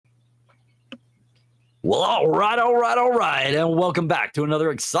Well, all right. And welcome back to another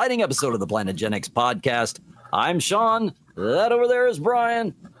exciting episode of the Planet Gen X podcast. I'm Sean. That over there is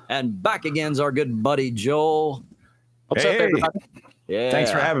Brian. And back again's our good buddy, Joel. What's up, everybody? Yeah. Thanks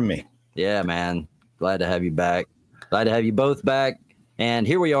for having me. Yeah, man. Glad to have you back. Glad to have you both back. And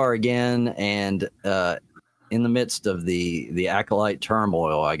here we are again. And in the midst of the Acolyte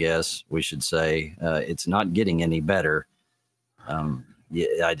turmoil, I guess we should say, it's not getting any better.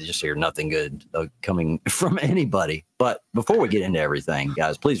 Yeah, I just hear nothing good coming from anybody. But before we get into everything,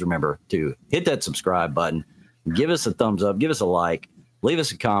 guys, please remember to hit that subscribe button, give us a thumbs up, give us a like, leave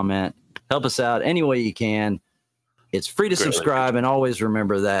us a comment, help us out any way you can. It's free to subscribe, and always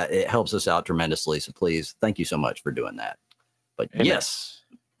remember that it helps us out tremendously. So please, thank you so much for doing that. But yes,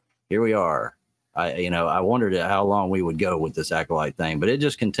 here we are. I wondered how long we would go with this Acolyte thing, but it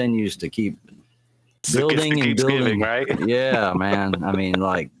just continues to keep building and building, right? Yeah, man. I mean,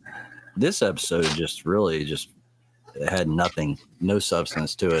 like, this episode just really just had no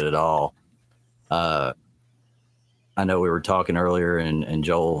substance to it at all. I know we were talking earlier, and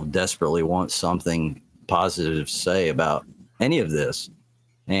Joel desperately wants something positive to say about any of this,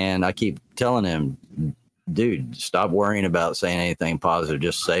 and I keep telling him, dude, stop worrying about saying anything positive.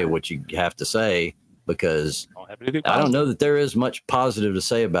 Just say what you have to say, because I don't know that there is much positive to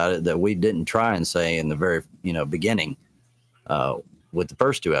say about it that we didn't try and say in the very, beginning with the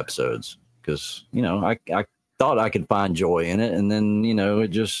first two episodes. Because, I thought I could find joy in it. And then, it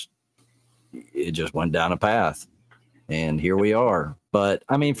just went down a path. And here we are. But,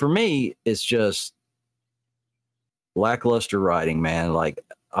 I mean, for me, it's just lackluster writing, man. Like,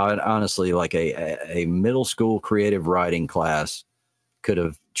 honestly, like a middle school creative writing class could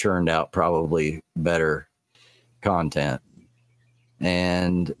have churned out probably better content.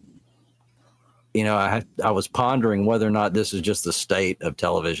 And I was pondering whether or not this is just the state of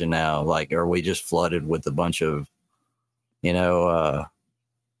television now. Like, are we just flooded with a bunch of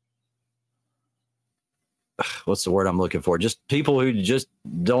what's the word I'm looking for, just people who just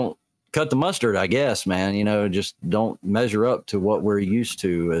don't cut the mustard, I guess, man. Just don't measure up to what we're used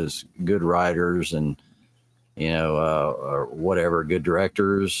to as good writers and or whatever, good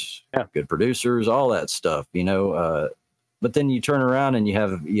directors, good producers, all that stuff, but then you turn around and you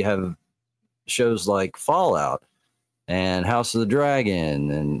have shows like Fallout and House of the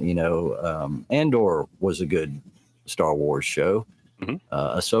Dragon, and, Andor was a good Star Wars show.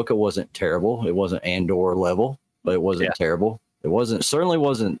 Ahsoka wasn't terrible. It wasn't Andor level, but it wasn't terrible. It certainly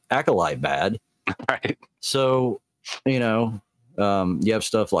wasn't Acolyte bad. Right. So, you have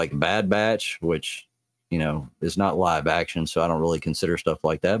stuff like Bad Batch, which, is not live action, so I don't really consider stuff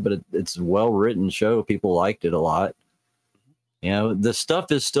like that, but it's a well-written show. People liked it a lot. The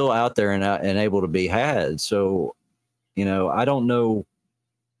stuff is still out there and able to be had. So, I don't know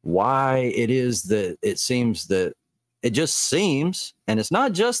why it is that it just seems, and it's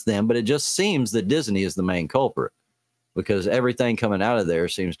not just them, but it just seems that Disney is the main culprit, because everything coming out of there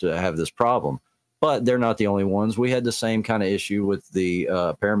seems to have this problem. But they're not the only ones. We had the same kind of issue with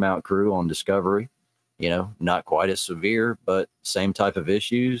the Paramount crew on Discovery. Not quite as severe, but same type of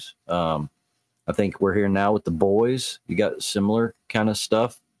issues. I think we're here now with The Boys. You got similar kind of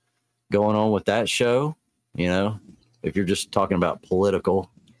stuff going on with that show. If you're just talking about political,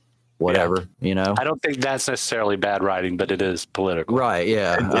 whatever, I don't think that's necessarily bad writing, but it is political. Right.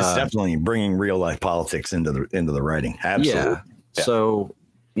 Yeah. It's definitely bringing real life politics into the writing. Absolutely. Yeah. So,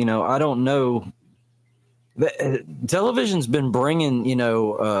 I don't know. Television's been bringing,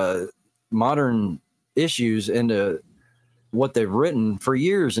 modern issues into what they've written for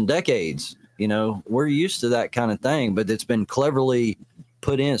years and decades. We're used to that kind of thing, but it's been cleverly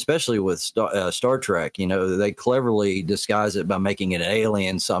put in, especially with Star Trek. They cleverly disguise it by making it an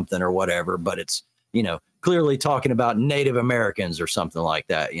alien something or whatever, but it's, clearly talking about Native Americans or something like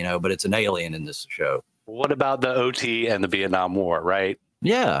that, but it's an alien in this show. What about the OT and the Vietnam War, right?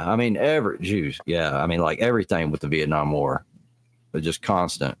 Yeah. I mean, like everything with the Vietnam War, but just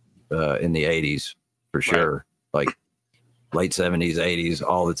constant in the 80s for sure. Right. Like late 70s, 80s,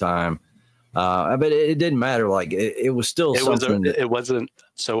 all the time. But it didn't matter. Like it was still something. It wasn't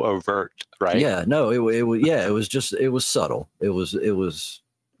so overt, right? Yeah, no, it was subtle. It was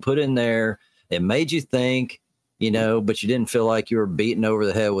put in there. It made you think, but you didn't feel like you were beaten over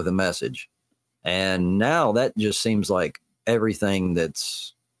the head with a message. And now that just seems like everything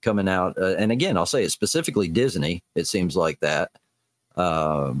that's coming out. And again, I'll say it specifically Disney. It seems like that.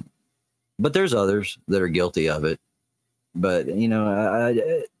 But there's others that are guilty of it. But, how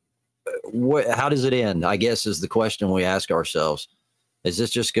does it end, I guess, is the question we ask ourselves. Is this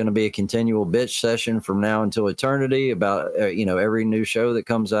just going to be a continual bitch session from now until eternity about, every new show that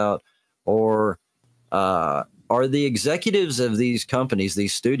comes out? Or Are the executives of these companies,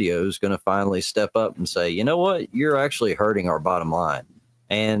 these studios, going to finally step up and say, you know what, you're actually hurting our bottom line?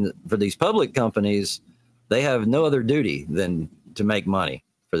 And for these public companies, they have no other duty than to make money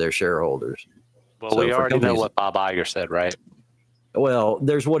for their shareholders. Well, we already know what Bob Iger said, right? Well,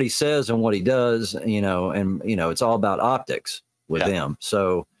 there's what he says and what he does, and it's all about optics with him.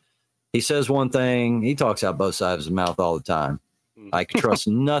 So he says one thing, he talks out both sides of his mouth all the time. I can trust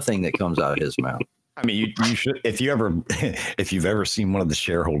nothing that comes out of his mouth. I mean, you should, if you've ever seen one of the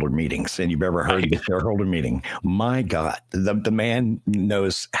shareholder meetings and you've ever heard of the shareholder meeting, my God, the man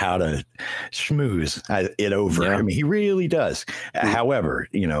knows how to schmooze it over. Yeah. I mean, he really does. However,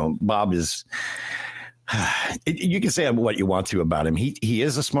 Bob is, you can say what you want to about him. He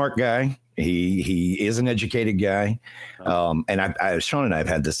is a smart guy. He is an educated guy. And Sean and I have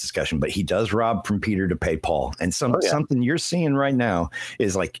had this discussion, but he does rob from Peter to pay Paul. And something you're seeing right now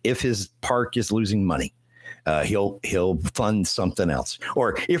is like, if his park is losing money, he'll fund something else.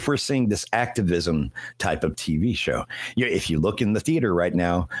 Or if we're seeing this activism type of TV show, if you look in the theater right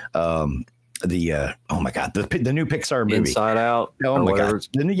now, oh my God, the new Pixar movie, Inside Out. Oh my God,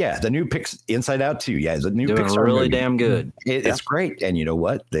 the new Inside Out 2. Yeah, the new doing Pixar really movie. Damn good. It's great, and you know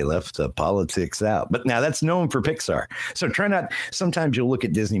what? They left the politics out, but now that's known for Pixar. So try not. Sometimes you'll look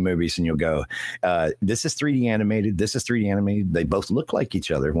at Disney movies and you'll go, "This is 3D animated. This is 3D animated. They both look like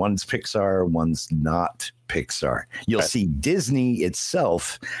each other. One's Pixar, one's not Pixar." You'll see Disney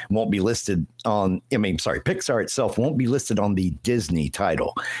itself won't be listed on, Pixar itself won't be listed on the Disney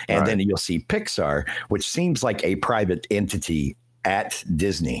title. And then you'll see Pixar, which seems like a private entity at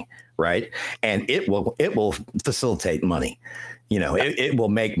Disney, right? And it will facilitate money. It will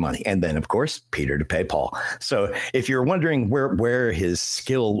make money. And then, of course, Peter to pay Paul. So if you're wondering where his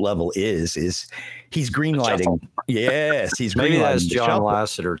skill level is he's greenlighting. Yes, he's maybe greenlighting. That's John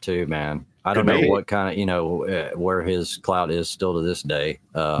Lasseter too, man. I don't know what kind of, where his clout is still to this day.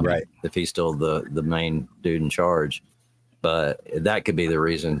 Right. If he's still the main dude in charge, but that could be the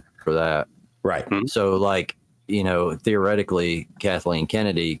reason for that. Right. So theoretically, Kathleen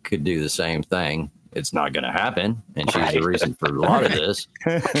Kennedy could do the same thing. It's not going to happen. And she's the reason for a lot of this,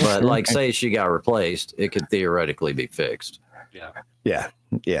 but say she got replaced, it could theoretically be fixed. Yeah.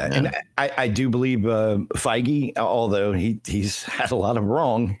 And I do believe Feige, although he's had a lot of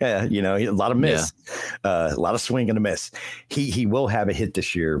wrong, a lot of miss, a lot of swing and a miss. He will have a hit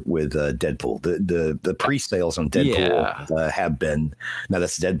this year with Deadpool. The pre-sales on Deadpool have been, now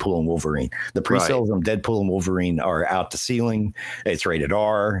that's Deadpool and Wolverine. The pre-sales on Deadpool and Wolverine are out the ceiling. It's rated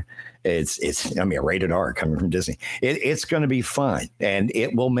R. It's rated R coming from Disney. It's going to be fine, and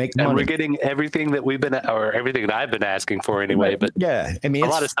it will make money. And we're getting everything that everything that I've been asking for anyway. But a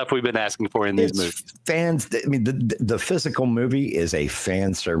lot of stuff we've been asking for in these movies. Fans, the physical movie is a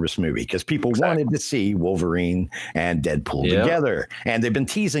fan service movie because people wanted to see Wolverine and Deadpool together, and they've been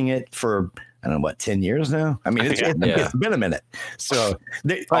teasing it for, I don't know, 10 years now. I mean, it's been a minute. So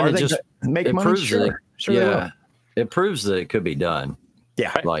they make money. Sure. It proves that it could be done.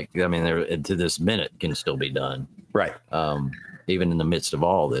 Yeah. To this minute can still be done. Right. Even in the midst of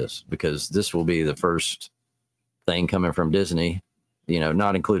all this, because this will be the first thing coming from Disney,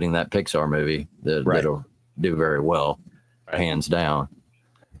 not including that Pixar movie that'll do very well, hands down.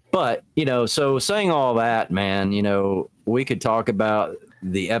 But, so saying all that, man, we could talk about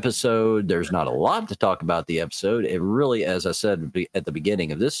the episode. There's not a lot to talk about the episode. It really, as I said at the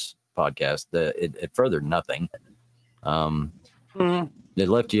beginning of this podcast, it furthered nothing. It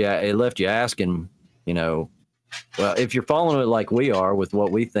left you asking, well, if you're following it like we are with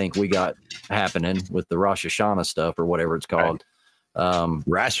what we think we got happening with the Rosh Hashanah stuff or whatever it's called.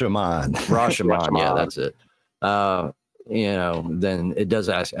 Rashomon. Yeah, that's it. Then it does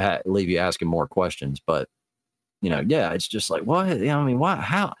leave you asking more questions, but it's just like, what? Why?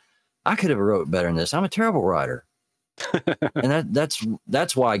 How? I could have wrote better than this. I'm a terrible writer. And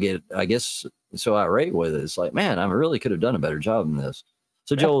that's why I guess so irate with it. It's like, man, I really could have done a better job than this.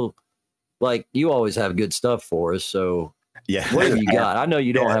 So Joel, you always have good stuff for us. So what have you got? I know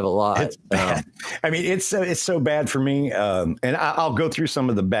you don't have a lot. It's bad. It's so bad for me. And I'll go through some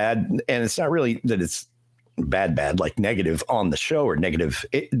of the bad, and it's not really that it's bad, like negative on the show or negative.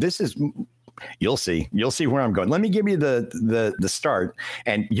 This is, you'll see where I'm going. Let me give you the start,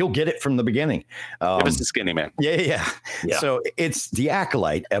 and you'll get it from the beginning. Give us the skinny man. Yeah. So it's The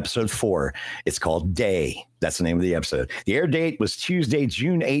Acolyte, episode 4. It's called Day. That's the name of the episode. The air date was Tuesday,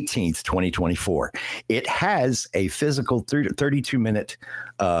 June 18th, 2024. It has a physical 32-minute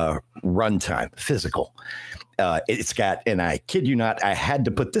runtime, physical. It's got, and I kid you not, I had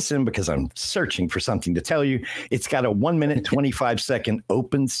to put this in because I'm searching for something to tell you. It's got a 1 minute, 25 second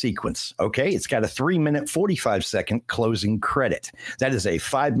open sequence. Okay. It's got a 3 minute, 45 second closing credit. That is a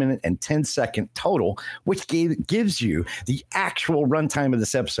 5 minute and 10 second total, which gives you the actual runtime of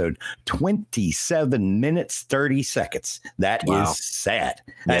this episode, 27 minutes, 30 seconds. That is sad.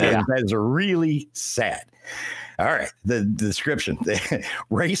 That is really sad. All right. The description.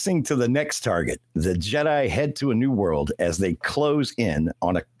 Racing to the next target, the Jedi head to a new world as they close in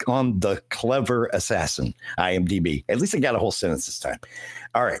on the clever assassin. IMDb. At least I got a whole sentence this time.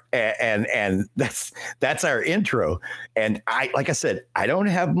 All right. And that's our intro. And like I said, I don't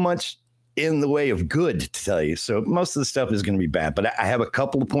have much in the way of good to tell you. So most of the stuff is going to be bad, but I have a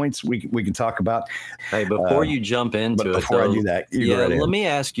couple of points we can talk about. Hey, before you jump into it, before I do that, let me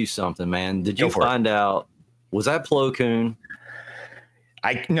ask you something, man. Did you find out, was that Plo Koon?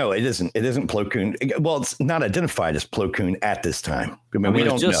 No, it isn't. It isn't Plo Koon. Well, it's not identified as Plo Koon at this time. I mean we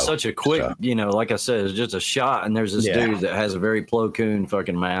don't know. It's just such a quick, like I said, it's just a shot, and there's this dude that has a very Plo Koon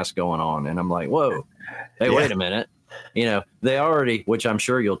fucking mask going on, and I'm like, whoa, hey, wait a minute. They already, which I'm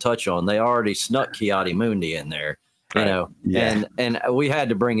sure you'll touch on, they already snuck Ki-Adi-Mundi in there, and we had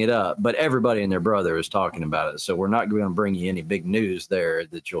to bring it up, but everybody and their brother is talking about it. So we're not going to bring you any big news there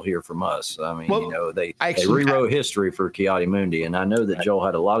that you'll hear from us. I mean, they rewrote history for Ki-Adi-Mundi, and I know that Joel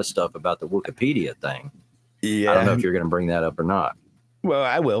had a lot of stuff about the Wookieepedia thing. Yeah. I don't know if you're going to bring that up or not. Well,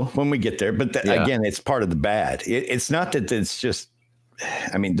 I will when we get there, but again, it's part of the bad. It's not that it's just,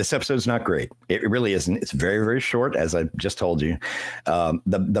 I mean, this episode's not great. It really isn't. It's very, very short, as I just told you.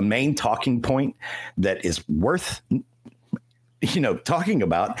 The main talking point that is worth, talking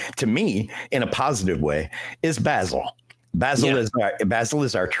about to me in a positive way is Basil. Basil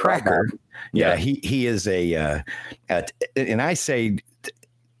is our tracker. Yeah, he is and I say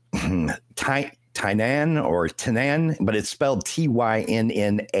Tynan or Tanan, but it's spelled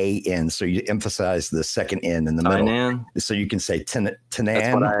Tynnan. So you emphasize the second N in the middle. So you can say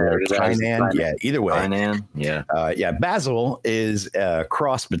Tanan or Tynan. Yeah, either way. Tynan. Yeah. Basil is a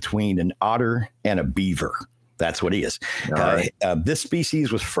cross between an otter and a beaver. That's what he is. This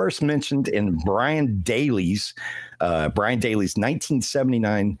species was first mentioned in Brian Daly's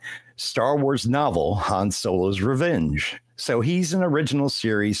 1979 Star Wars novel, Han Solo's Revenge. So he's an original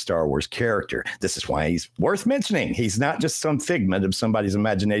series Star Wars character. This is why he's worth mentioning. He's not just some figment of somebody's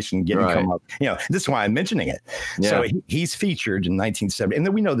imagination getting come up. This is why I'm mentioning it. Yeah. So he's featured in 1970. And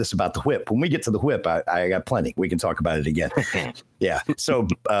then we know this about the whip. When we get to the whip, I got plenty. We can talk about it again. Yeah. So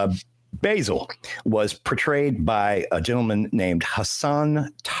Basil was portrayed by a gentleman named Hassan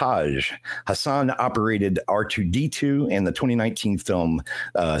Taj. Hassan operated R2-D2 in the 2019 film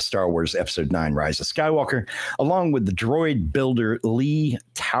Star Wars Episode 9, Rise of Skywalker, along with the droid builder Lee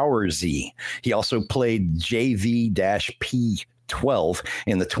Towersy. He also played JV-P12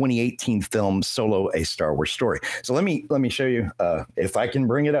 in the 2018 film Solo: A Star Wars Story. So let me show you if I can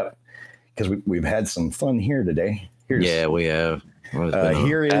bring it up, because we've had some fun here today. We have.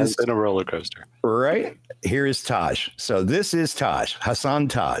 Here is been a roller coaster. Right here is Taj. So this is Taj, Hassan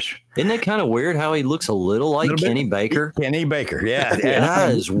Taj. Isn't it kind of weird how he looks a little like Kenny Baker? Kenny Baker, yeah.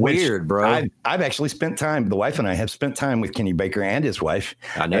 That is weird, bro. I've actually spent time. The wife and I have spent time with Kenny Baker and his wife.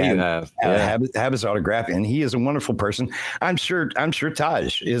 I know you have. Have his autograph, and he is a wonderful person. I'm sure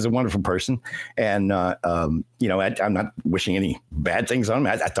Taj is a wonderful person, and I'm not wishing any bad things on him.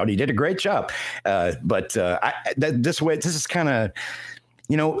 I thought he did a great job, but this is kind of.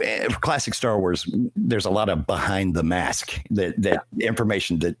 Classic Star Wars, there's a lot of behind the mask that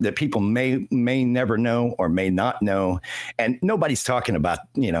information that people may never know or may not know. And nobody's talking about,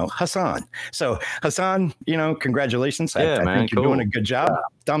 Hassan. So Hassan, congratulations. I think you're doing a good job.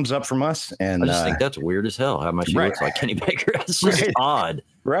 Thumbs up from us. And I just think that's weird as hell how much he looks like Kenny Baker. It's just odd.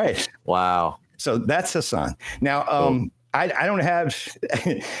 Right. Wow. So that's Hassan. Now, I don't have...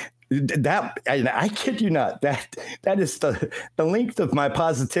 That I kid you not, that is the length of my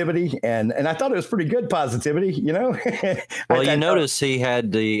positivity, and I thought it was pretty good positivity, Well, you notice he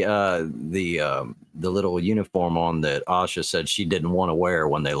had the little uniform on that Asha said she didn't want to wear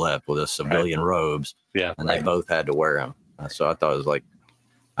when they left, with the civilian robes. Yeah, and they both had to wear them. So I thought it was like,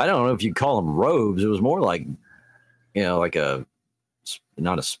 I don't know if you call them robes. It was more like, like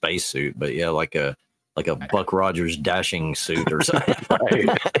not a spacesuit, but like a Buck Rogers dashing suit or something.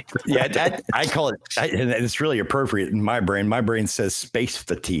 I call it, and it's really appropriate in my brain. My brain says space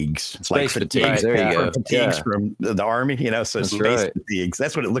fatigues. Space fatigues. There you go. Fatigues from the Army, so that's space fatigues.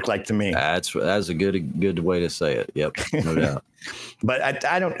 That's what it looked like to me. That's a good way to say it. Yep, no doubt. But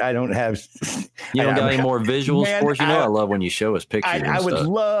I don't have. You don't got any more visuals for us? You know, I love when you show us pictures. I would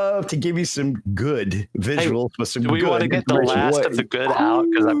love to give you some good visuals with some. Do we want to get the last of the good out?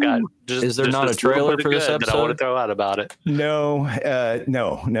 Because I've got. Is there not a trailer for this episode? That I want to throw out about it. No. I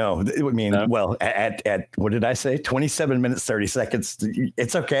mean, no. Well, at what did I say? 27 minutes 30 seconds.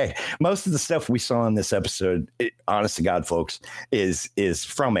 It's okay. Most of the stuff we saw in this episode, honest to God, folks, is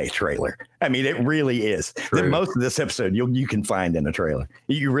from a trailer. I mean, it really is. Most of this episode you can find in a trailer.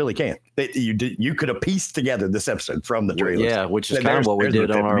 You really can. You could have pieced together this episode from the trailer. Yeah, which is kind of what we did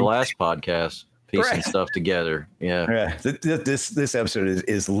on our last podcast, piecing stuff together. Yeah. This episode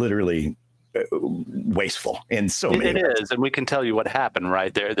is literally wasteful in so many ways. It is, and we can tell you what happened,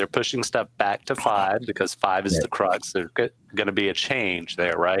 right? They're pushing stuff back to 5 because 5 is the crux. There's going to be a change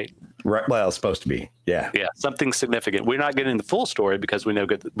there, right? Right. Well, it's supposed to be. Yeah. Yeah. Something significant. We're not getting the full story because we know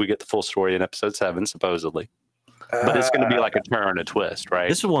we get the full story in episode 7, supposedly. But it's going to be like a turn, a twist, right?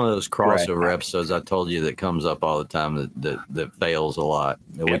 This is one of those crossover episodes I told you that comes up all the time that fails a lot.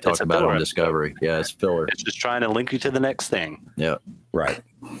 That we talk about on Discovery. Yeah, it's filler. It's just trying to link you to the next thing. Yeah. Right.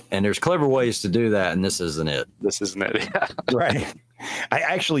 And there's clever ways to do that, and this isn't it. This isn't it. Yeah. Right. I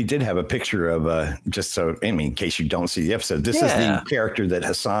actually did have a picture of just so, I mean, in case you don't see the episode, this is the character that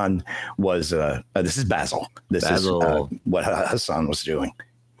Hassan was. This is Basil. This is what Hassan was doing.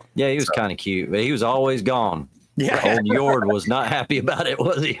 Yeah, he was kind of cute, but he was always gone. Yeah, old Yord was not happy about it,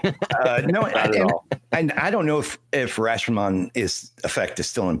 was he? No, not at all. And I don't know if Rashomon's effect is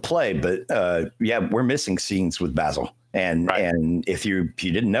still in play, but we're missing scenes with Basil. And if you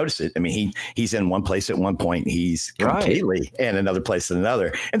didn't notice it, I mean, he's in one place at one point, he's completely in another place at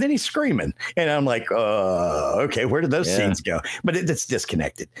another, and then he's screaming, and I'm like, okay, where did those scenes go? But it's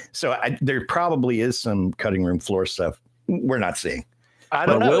disconnected. So there probably is some cutting room floor stuff we're not seeing. I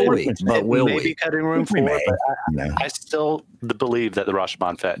don't know. Will we? Maybe cutting room floor, but I still believe that the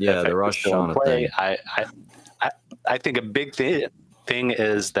Rashomon effect. Yeah, the Rashomon thing. I think a big thing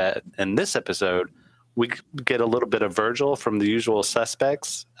is that in this episode, we get a little bit of Virgil from the usual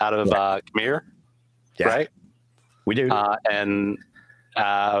suspects out of Khmer, right? We do. And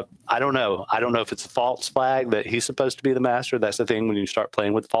I don't know. I don't know if it's a false flag that he's supposed to be the master. That's the thing. When you start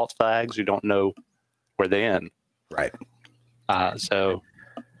playing with false flags, you don't know where they end. Right. So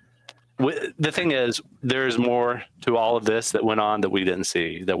the thing is, there's more to all of this that went on that we didn't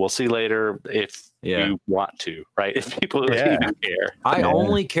see, that we'll see later if you want to, right? If people even care. I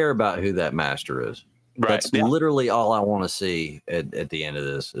only care about who that master is. Right. That's literally all I want to see at the end of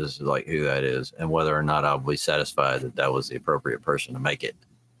this is like who that is and whether or not I'll be satisfied that was the appropriate person to make it.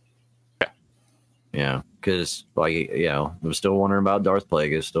 Yeah. Because, I'm still wondering about Darth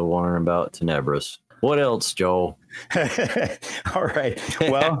Plagueis, still wondering about Tenebris. What else, Joel? All right.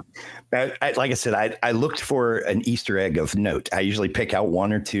 Well, like I said, I looked for an Easter egg of note. I usually pick out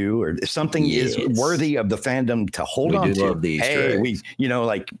one or two, or if something is worthy of the fandom to hold on to. Love the Easter eggs.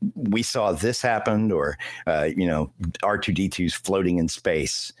 We saw this happen, or R2-D2's floating in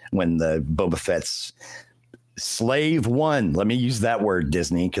space when the Boba Fett's Slave One. Let me use that word,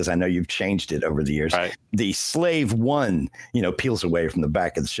 Disney, because I know you've changed it over the years. Right. The Slave One, peels away from the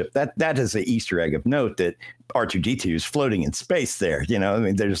back of the ship. That is an Easter egg of note that R2-D2 is floating in space there. I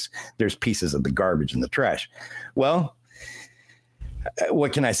mean, there's pieces of the garbage in the trash. Well,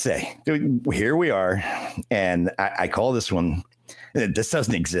 what can I say? Here we are, and I call this one. This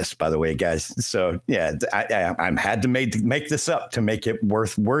doesn't exist, by the way, guys. So I'm had to make this up to make it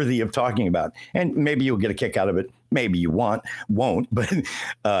worthy of talking about. And maybe you'll get a kick out of it. Maybe you won't. But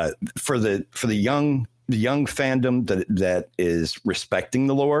for the young fandom that is respecting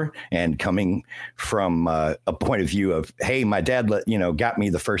the lore and coming from a point of view of, hey, my dad got me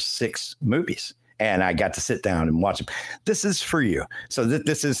the first 6 movies. And I got to sit down and watch them. This is for you. So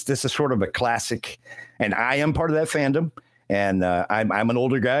this is sort of a classic, and I am part of that fandom. And I'm an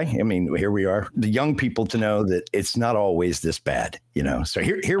older guy. I mean, here we are. The young people to know that it's not always this bad, So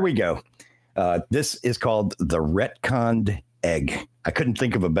here we go. This is called the Retconned Egg. I couldn't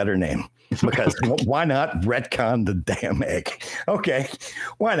think of a better name because why not retcon the damn egg? Okay,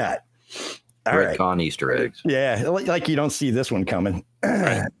 why not? Retcon Easter eggs. Yeah, like you don't see this one coming.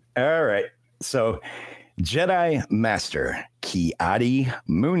 All right. So Jedi Master Ki-Adi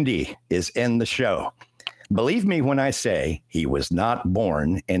Mundi is in the show. Believe me when I say he was not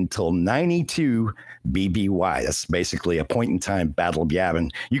born until 92 BBY. That's basically a point in time Battle of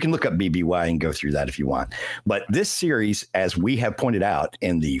Yavin. You can look up BBY and go through that if you want. But this series, as we have pointed out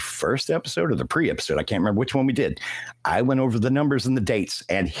in the first episode or the pre-episode, I can't remember which one we did. I went over the numbers and the dates,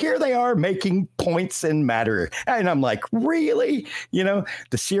 and here they are making points and matter. And I'm like, really? You know,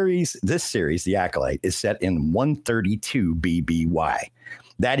 this series, The Acolyte, is set in 132 BBY.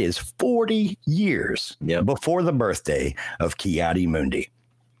 That is 40 years before the birthday of Ki-Adi-Mundi.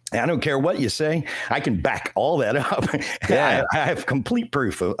 I don't care what you say. I can back all that up. Yeah. I have complete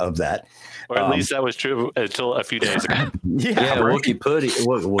proof of that. Or at least that was true until a few days ago. Wookieepedia.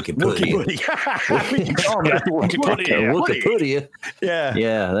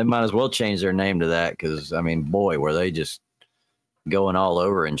 Yeah, they might as well change their name to that because, I mean, boy, were they just going all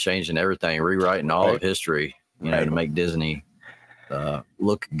over and changing everything, rewriting all of history, you know, to make Disney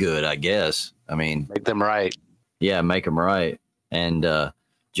look good, I guess. I mean, make them right. Yeah, make them right. And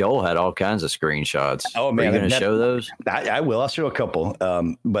Joel had all kinds of screenshots. Oh man, are you going to show those? I will. I'll show a couple.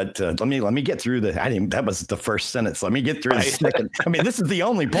 But let me get through that was the first sentence. Let me get through the second. I mean, this is the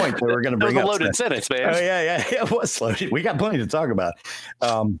only point that we're going to bring up. It was a loaded sentence, man. Oh yeah, it was loaded. We got plenty to talk about.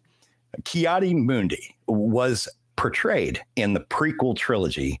 Ki-Adi-Mundi was portrayed in the prequel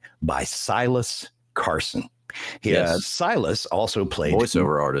trilogy by Silas Carson. Silas also played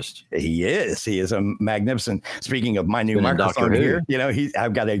voiceover artist. He is a magnificent. Speaking of my new microphone here, you know,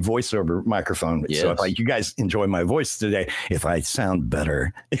 I've got a voiceover microphone. Yes. So if you guys enjoy my voice today, if I sound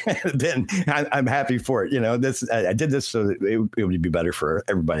better, then I'm happy for it. You know, I did this so that it would be better for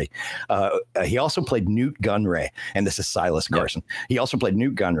everybody. He also played Newt Gunray, and this is Silas Carson. He also played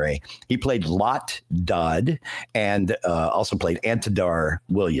Newt Gunray. He played Lot Dodd, and also played Antidar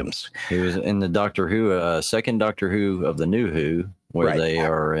Williams. He was in the Doctor Who second Doctor Who of the New Who, where they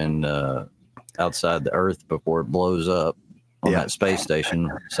are in outside the Earth before it blows up on that space station,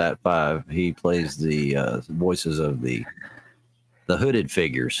 Sat 5. He plays the voices of the hooded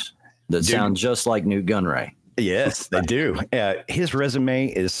figures that sound just like Newt Gunray. Yes, they do. His resume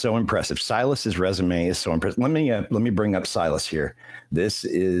is so impressive. Silas's resume is so impressive. Let me bring up Silas here. This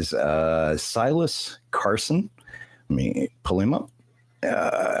is Silas Carson. Let me pull him up.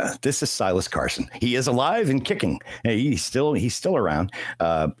 This is Silas Carson. He is alive and kicking. He's still around.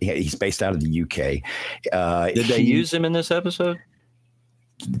 He's based out of the UK. Did they use him in this episode?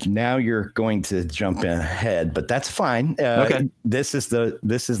 Now you're going to jump ahead, but that's fine. Okay. This is the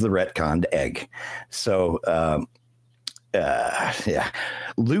retconned egg. So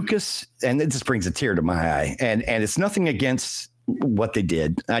Lucas, and this brings a tear to my eye. And it's nothing against what they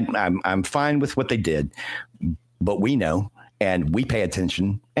did. I'm fine with what they did, but we know. And we pay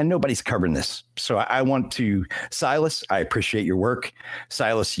attention, and nobody's covering this. So I want to, Silas, I appreciate your work.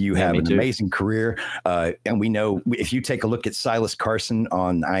 Silas, you have an amazing career. And we know if you take a look at Silas Carson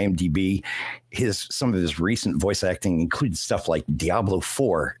on IMDb, some of his recent voice acting includes stuff like Diablo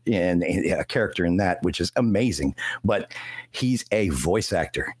 4 and a character in that, which is amazing. But he's a voice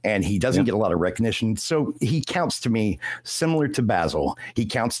actor, and he doesn't get a lot of recognition. So he counts to me, similar to Basil, he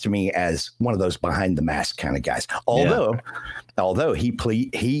counts to me as one of those behind the mask kind of guys. Although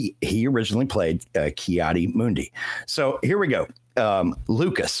he originally played Ki-Adi-Mundi. So here we go.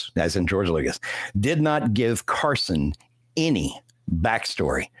 Lucas, as in George Lucas, did not give Carson any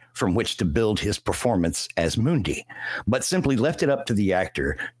backstory from which to build his performance as Mundi, but simply left it up to the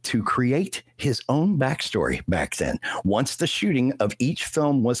actor to create his own backstory back then. Once the shooting of each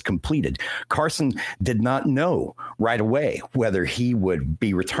film was completed, Carson did not know right away whether he would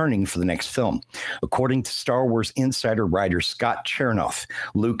be returning for the next film. According to Star Wars insider writer Scott Chernoff,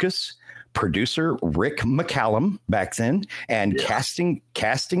 Lucas, producer Rick McCallum back then, and casting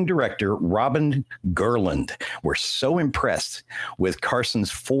director Robin Gerland were so impressed with Carson's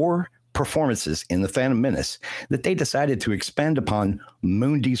 4 performances in The Phantom Menace that they decided to expand upon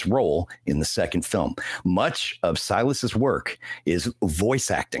Mundi's role in the second film. Much of Silas's work is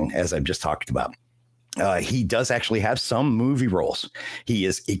voice acting, as I've just talked about. He does actually have some movie roles. He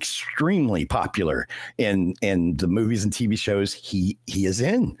is extremely popular in the movies and TV shows he is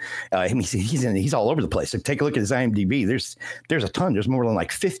in. He's all over the place. So take a look at his IMDb. There's a ton. There's more than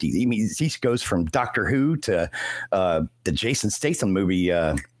like 50. I mean, he goes from Doctor Who to the Jason Statham movie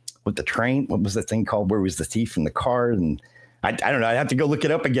with the train. What was that thing called? Where was the thief in the car? And I don't know. I have to go look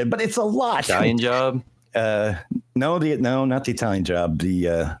it up again. But it's a lot. Italian Job. No, not the Italian Job.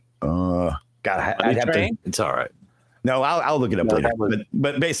 God, I'd have to. It's all right. No, I'll look it up later. Was,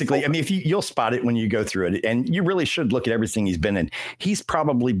 but basically, I mean, you'll spot it when you go through it, and you really should look at everything he's been in. He's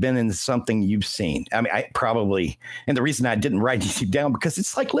probably been in something you've seen. I mean, and the reason I didn't write anything down because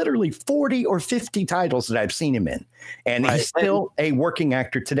it's like literally 40 or 50 titles that I've seen him in, and he's still a working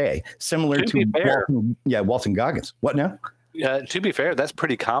actor today, similar to Walton Goggins. What now? To be fair, that's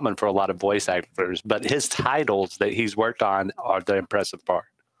pretty common for a lot of voice actors, but his titles that he's worked on are the impressive part.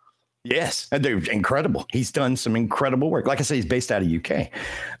 Yes, they're incredible. He's done some incredible work. Like I say, he's based out of UK.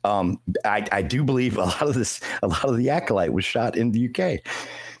 I do believe a lot of the Acolyte was shot in the UK.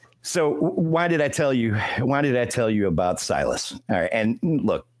 So why did I tell you about Silas? All right, and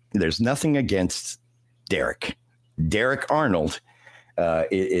look, there's nothing against Derek. Derek Arnold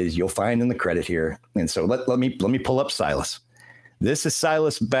is you'll find in the credit here. And so let me pull up Silas. This is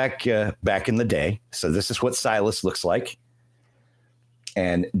Silas back in the day. So this is what Silas looks like.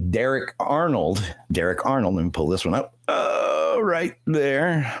 And Derek Arnold, let me pull this one up. Oh, right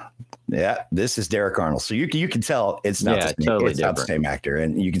there. Yeah, this is Derek Arnold. So you can tell it's not, not the same actor.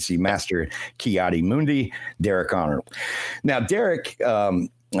 And you can see Master Ki-Adi-Mundi, Derek Arnold. Now, Derek, like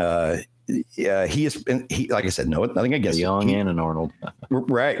I said, nothing against Young and an Arnold.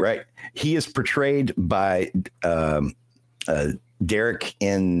 Right. He is portrayed by Derek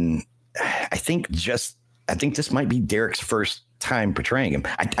in, I think this might be Derek's first time portraying him.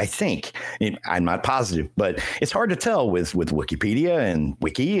 I think I'm not positive, but it's hard to tell with Wookieepedia and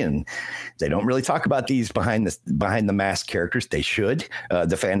Wiki, and they don't really talk about these behind the mask characters. They should.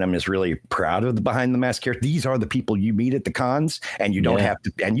 The fandom is really proud of the behind the mask characters. These are the people you meet at the cons, and you don't have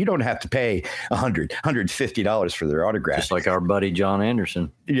to pay $150 for their autograph. Just like our buddy John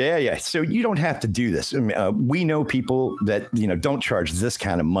Anderson. Yeah. So you don't have to do this. I mean, we know people that don't charge this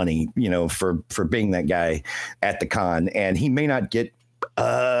kind of money, for being that guy at the con, and he may not get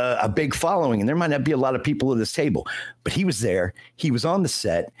a big following, and there might not be a lot of people at this table, but he was there. He was on the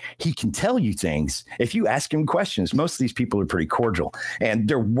set. He can tell you things. If you ask him questions, most of these people are pretty cordial, and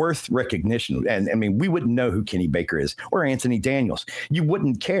they're worth recognition. And I mean, we wouldn't know who Kenny Baker is or Anthony Daniels. You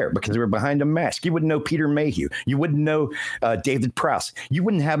wouldn't care because they were behind a mask. You wouldn't know Peter Mayhew. You wouldn't know David Prowse. You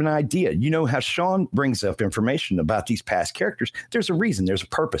wouldn't have an idea. You know how Sean brings up information about these past characters. There's a reason. There's a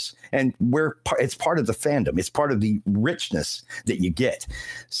purpose, and it's part of the fandom. It's part of the richness that you get.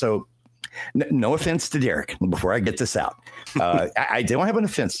 So no offense to Derek before I get this out. I don't have an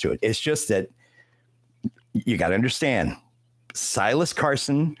offense to it. It's just that you got to understand Silas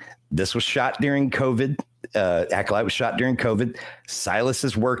Carson. This was shot during COVID. Acolyte was shot during COVID. Silas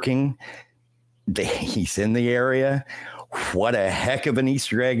is working. He's in the area. What a heck of an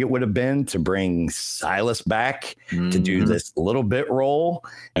Easter egg it would have been to bring Silas back to do this little bit role.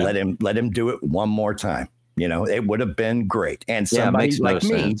 Yeah. Let him do it one more time. It would have been great. And somebody like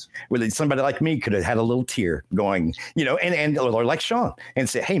me could have had a little tear going, or like Sean and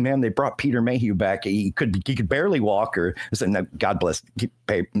say, hey, man, they brought Peter Mayhew back. He could barely walk, or God bless,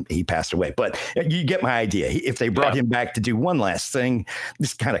 he passed away. But you get my idea. If they brought him back to do one last thing,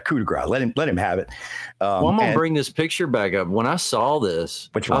 this kind of coup de grace, let him have it. I'm going to bring this picture back up. When I saw this,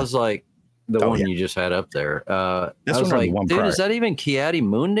 I was like, the one you just had up there. I was like, dude, is that even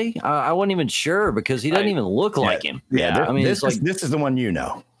Ki-Adi-Mundi? I wasn't even sure because he doesn't even look like him. Yeah. I mean, this is the one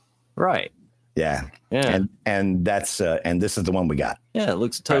Right. Yeah. And that's and this is the one we got. Yeah, it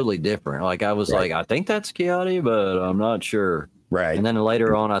looks totally different. Like I was like, I think that's Ki-Adi, but I'm not sure. Right. And then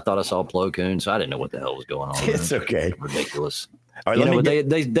later on, I thought I saw Plo Koon, so I didn't know what the hell was going on. It's okay. Ridiculous. All right,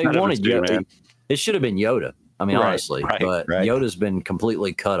 they wanted Yoda. It should have been Yoda. I mean, honestly, but Yoda's been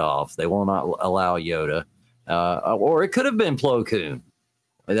completely cut off. They will not allow Yoda, or it could have been Plo Koon.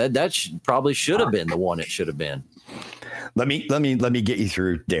 That probably should have been the one it should have been. Let me get you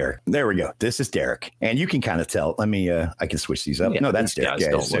through Derek. There we go. This is Derek, and you can kind of tell. I can switch these up. No, that's Derek.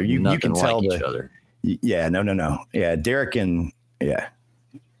 Yeah, so you can tell each other. Yeah, no. Yeah, Derek and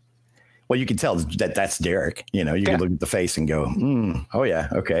Well, you can tell that's Derek. You can look at the face and go, oh, yeah,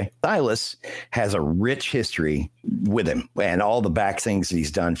 okay. Silas has a rich history with him and all the back things that he's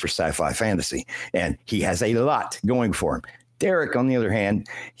done for sci-fi fantasy. And he has a lot going for him. Derek, on the other hand,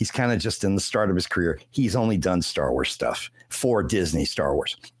 he's kind of just in the start of his career. He's only done Star Wars stuff for Disney Star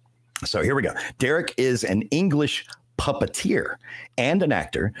Wars. So here we go. Derek is an English puppeteer and an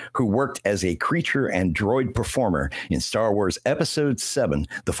actor who worked as a creature and droid performer in Star Wars Episode 7,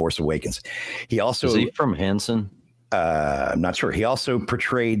 The Force Awakens. He also is he from Henson? I'm not sure. He also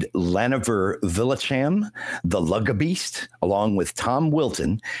portrayed Laniver Villacham, the Lugabeast, along with Tom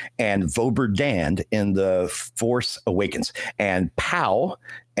Wilton and Vober Dand in The Force Awakens. And Pow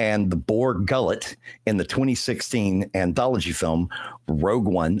and the boar gullet in the 2016 anthology film Rogue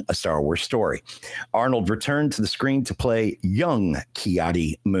One, A Star Wars Story. Arnold returned to the screen to play young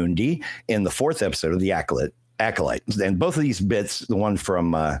Ki-Adi-Mundi in the 4th episode of The Acolyte. And both of these bits, the one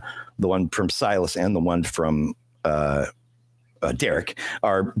from Silas and the one from Derek,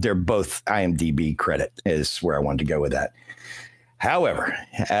 they're both IMDb credit, is where I wanted to go with that. However,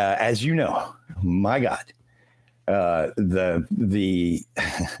 as you know, my God, the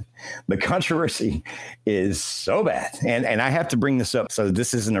controversy is so bad, and I have to bring this up. So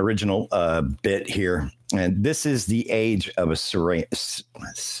this is an original bit here, and this is the age of a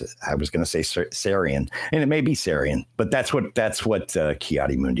I was going to say Sarian, and it may be Sarian, but that's what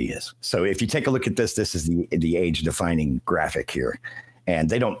Ki-Adi-Mundi is. So if you take a look at this, this is the age defining graphic here, and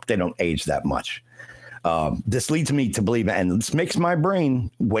they don't age that much. This leads me to believe, and this makes my brain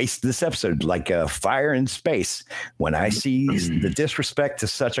waste this episode like a fire in space when I see the disrespect to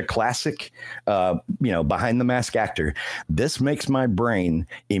such a classic, behind the mask actor. This makes my brain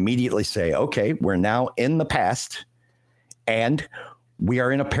immediately say, okay, we're now in the past, and we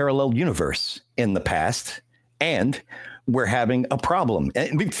are in a parallel universe in the past, and we're having a problem.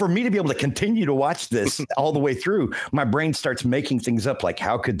 And for me to be able to continue to watch this all the way through, my brain starts making things up like,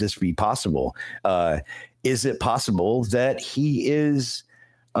 how could this be possible? Is it possible that he is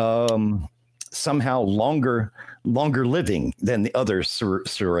somehow longer living than the other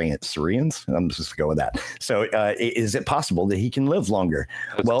Syrians? I'm just going with that. So is it possible that he can live longer?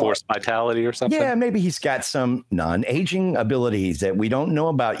 Forced vitality or something? Yeah, maybe he's got some non-aging abilities that we don't know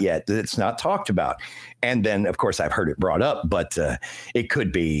about yet, that it's not talked about. And then, of course, I've heard it brought up, but it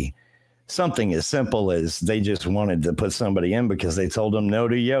could be something as simple as they just wanted to put somebody in because they told them no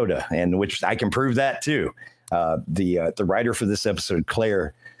to Yoda, and which I can prove that too. The writer for this episode,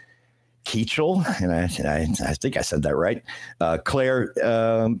 Claire Keachel, and I think I said that right. Claire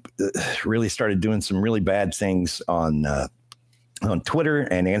really started doing some really bad things on Twitter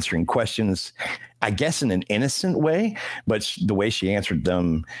and answering questions, I guess in an innocent way, but the way she answered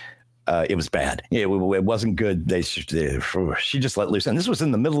them, it was bad. It wasn't good. She just let loose, and this was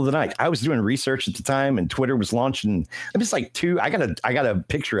in the middle of the night. I was doing research at the time, and Twitter was launching. It was like 2. I got a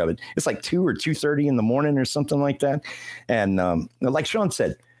picture of it. It's like 2 or 2:30 in the morning or something like that. And like Sean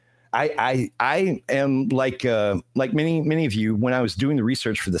said, I am like many of you. When I was doing the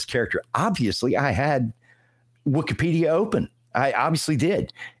research for this character, obviously I had Wookieepedia open. I obviously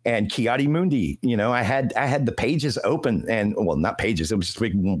did. And Ki-Adi-Mundi, I had the pages open, and well, not pages. It was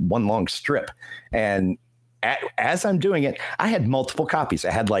just one long strip. And as I'm doing it, I had multiple copies.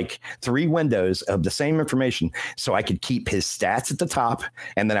 I had like 3 windows of the same information, so I could keep his stats at the top,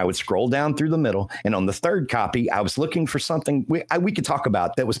 and then I would scroll down through the middle. And on the 3rd copy, I was looking for something we could talk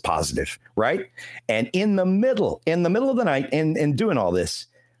about that was positive, right? And in the middle of the night, and doing all this,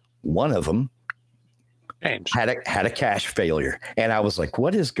 one of them had a cache failure, and I was like,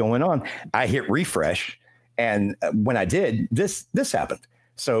 "What is going on?" I hit refresh, and when I did, this happened.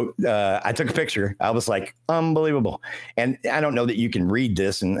 So I took a picture. I was like, unbelievable. And I don't know that you can read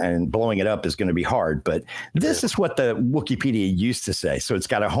this, and blowing it up is going to be hard, but this is what the Wookieepedia used to say. So it's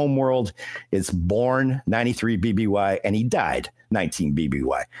got a homeworld. It's born 93 BBY, and he died 19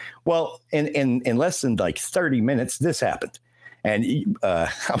 BBY. Well, in less than like 30 minutes, this happened, and I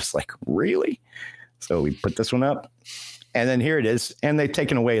was like, really? So we put this one up, and then here it is, and they've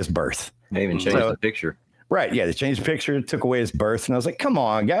taken away his birth. They even changed the picture. Right. Yeah. They changed the picture, took away his birth. And I was like, come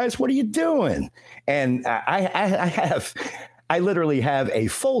on, guys, what are you doing? And I literally have a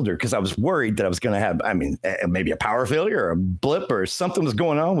folder because I was worried that I was going to have, maybe a power failure or a blip or something was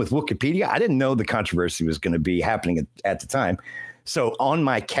going on with Wookieepedia. I didn't know the controversy was going to be happening at the time. So on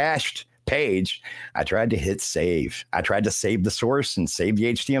my cached page, I tried to hit save. I tried to save the source and save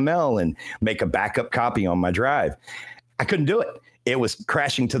the HTML and make a backup copy on my drive. I couldn't do it. It was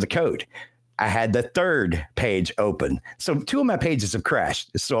crashing to the code. I had the 3rd page open. So 2 of my pages have crashed.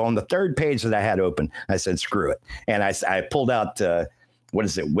 So on the 3rd page that I had open, I said, screw it. And I pulled out,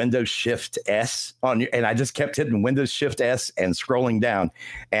 Windows Shift S and I just kept hitting Windows Shift S and scrolling down.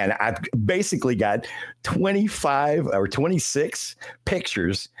 And I've basically got 25 or 26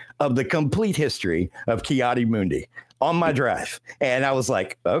 pictures of the complete history of Ki-Adi-Mundi on my drive. And I was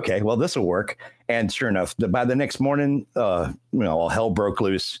like, okay, well, this will work. And sure enough, by the next morning, all hell broke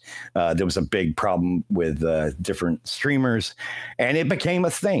loose. There was a big problem with different streamers, and it became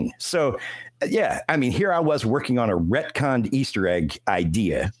a thing. So, yeah, here I was working on a retconned Easter egg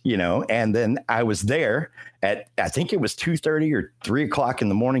idea, and then I was there at, I think it was 2:30 or 3 o'clock in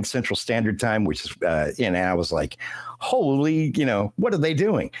the morning Central Standard Time, which is, and I was like, holy, what are they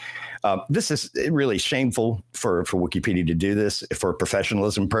doing? This is really shameful for Wookieepedia to do this for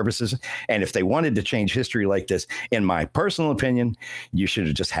professionalism purposes. And if they wanted to change history like this, in my personal opinion, you should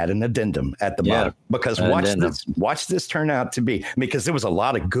have just had an addendum at the bottom, because watch this turn out to be, because there was a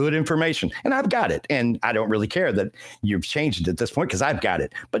lot of good information, and I've got it. And I don't really care that you've changed it at this point, because I've got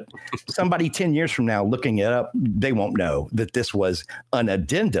it. But somebody 10 years from now looking it up, they won't know that this was an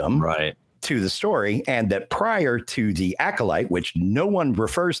addendum. Right. To the story, and that prior to the Acolyte, which no one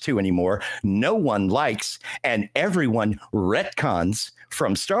refers to anymore, no one likes, and everyone retcons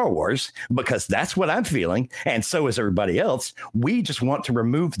from Star Wars, because that's what I'm feeling, and so is everybody else. We just want to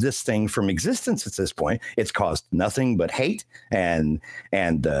remove this thing from existence at this point. It's caused nothing but hate and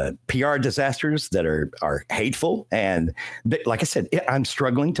PR disasters that are hateful. And like I said, I'm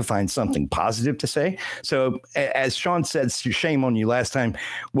struggling to find something positive to say. So as Sean said, shame on you last time,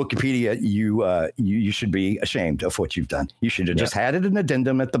 Wookieepedia, you should be ashamed of what you've done. You should have just had an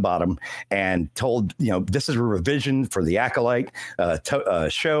addendum at the bottom and told, this is a revision for the Acolyte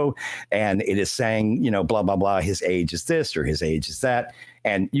show, and it is saying, blah, blah, blah, his age is this or his age is that.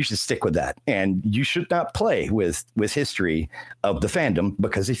 And you should stick with that. And you should not play with history of the fandom,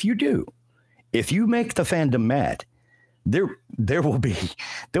 because if you do, if you make the fandom mad, there will be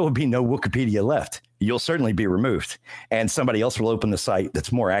no Wookieepedia left. You'll certainly be removed, and somebody else will open the site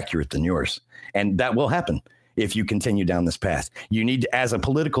that's more accurate than yours. And that will happen if you continue down this path. You need, as a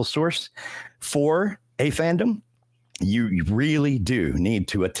political source for a fandom, you really do need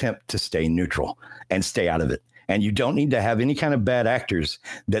to attempt to stay neutral and stay out of it. And you don't need to have any kind of bad actors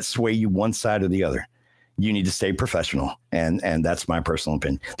that sway you one side or the other. You need to stay professional. And that's my personal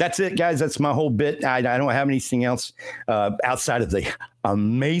opinion. That's it, guys. That's my whole bit. I don't have anything else outside of the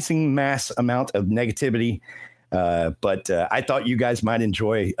amazing mass amount of negativity. But I thought you guys might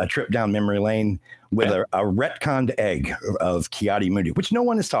enjoy a trip down memory lane with a retconned egg of Kiadi Mundi, which no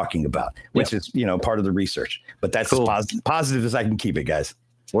one is talking about, which is, part of the research. But that's cool. Positive as I can keep it, guys.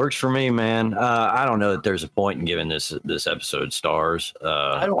 Works for me, man. I don't know that there's a point in giving this episode stars.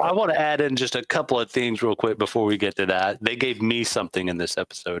 I want to add in just a couple of things real quick before we get to that. They gave me something in this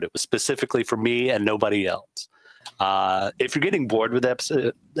episode. It was specifically for me and nobody else. If you're getting bored with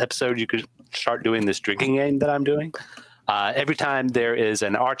the episode, you could start doing this drinking game that I'm doing. Every time there is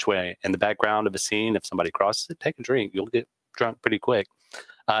an archway in the background of a scene, if somebody crosses it, take a drink. You'll get drunk pretty quick.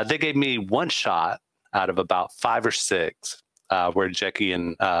 They gave me one shot out of about 5 or 6 where Jackie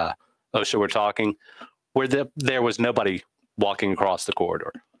and Osha were talking, where there was nobody walking across the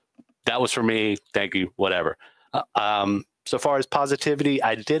corridor. That was for me. Thank you. Whatever. So far as positivity,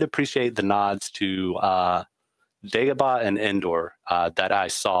 I did appreciate the nods to Dagobah and Endor that I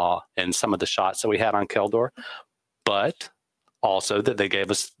saw in some of the shots that we had on Keldor, but also that they gave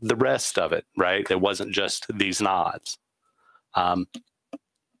us the rest of it, right? It wasn't just these nods.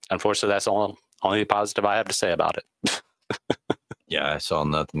 Unfortunately, that's only positive I have to say about it. Yeah, I saw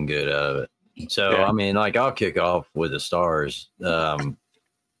nothing good out of it. So, I mean, I'll kick off with the stars.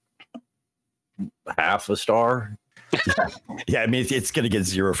 Half a star. Yeah, I mean, it's going to get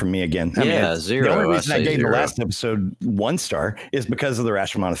 0 from me again. I mean, 0. The only reason I gave the last episode 1 star is because of the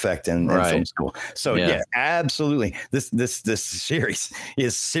Rashomon effect and film school. So yeah, absolutely. This series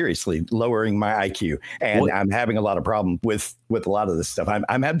is seriously lowering my IQ, and I'm having a lot of problem with a lot of this stuff.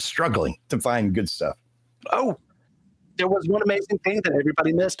 I'm struggling to find good stuff. Oh, there was one amazing thing that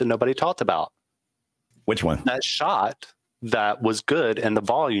everybody missed and nobody talked about. Which one? That shot that was good in the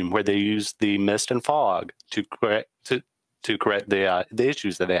volume where they used the mist and fog to correct the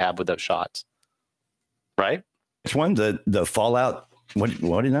issues that they have with those shots. Right? Which one? The Fallout? What do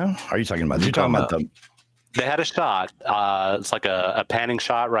you know? Are you talking about? You're talking about the. They had a shot. It's like a panning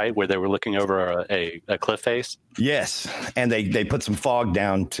shot, right, where they were looking over a cliff face. Yes, and they put some fog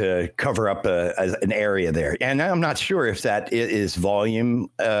down to cover up an area there. And I'm not sure if that is volume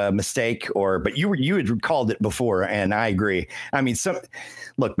mistake but you had called it before, and I agree. I mean,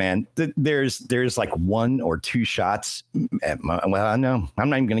 look, man, there's like 1 or 2 shots. Well, no, I'm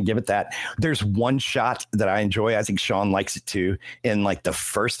not even going to give it that. There's one shot that I enjoy. I think Sean likes it too. In like the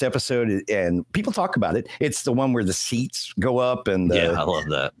first episode, and people talk about it. It's the one where the seats go up and I love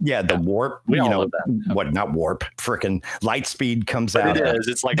that. Yeah, the warp. We all love that. What? Not warp. Frickin' light speed comes out. It is.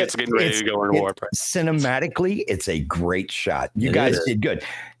 It's like it's getting ready to go in warp. Cinematically, it's a great shot. You guys did good.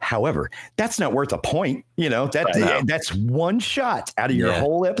 However, that's not worth a point. You know, that's one shot out of your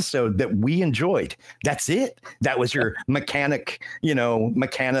whole episode that we enjoyed. That's it. That was your mechanic,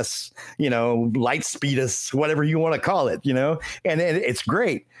 mechanus, light speedus, whatever you want to call it, and it's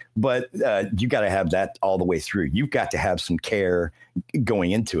great. But you got to have that all the way through. You've got to have some care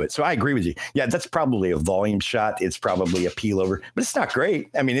going into it. So I agree with you. Yeah, that's probably a volume shot. It's probably a peel over, but it's not great.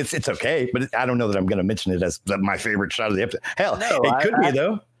 I mean, it's okay, but I don't know that I'm going to mention it as my favorite shot of the episode. Hell, it could be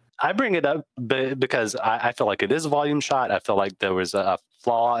though. I bring it up because I feel like it is a volume shot. I feel like there was a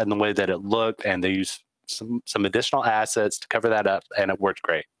flaw in the way that it looked, and they used some additional assets to cover that up, and it worked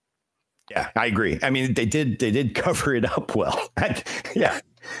great. Yeah, I agree. I mean, they did cover it up well. Yeah.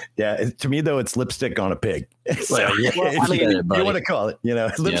 To me, though, it's lipstick on a pig. So, you want to call it,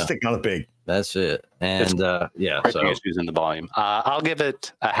 lipstick on a pig. That's it. And so issues in the volume. I'll give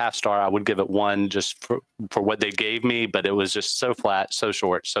it a half star. I would give it 1 just for what they gave me, but it was just so flat, so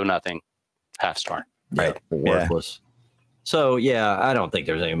short, so nothing. Half star. Right. Worthless. So I don't think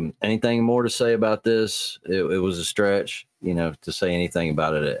there's anything more to say about this. It was a stretch, to say anything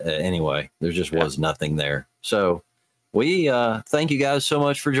about it anyway. There just was nothing there. So we thank you guys so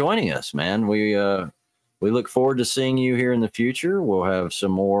much for joining us, man. We look forward to seeing you here in the future. We'll have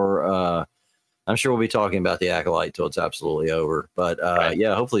some more. I'm sure we'll be talking about the Acolyte till it's absolutely over. But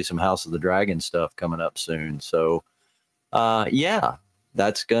hopefully some House of the Dragon stuff coming up soon. So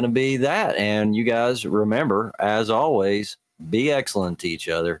that's going to be that. And you guys remember, as always, be excellent to each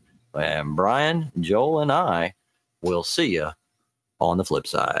other. And Brian, Joel, and I will see you on the flip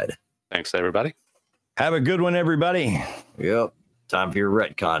side. Thanks, everybody. Have a good one, everybody. Yep. Time for your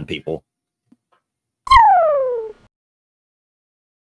retcon, people.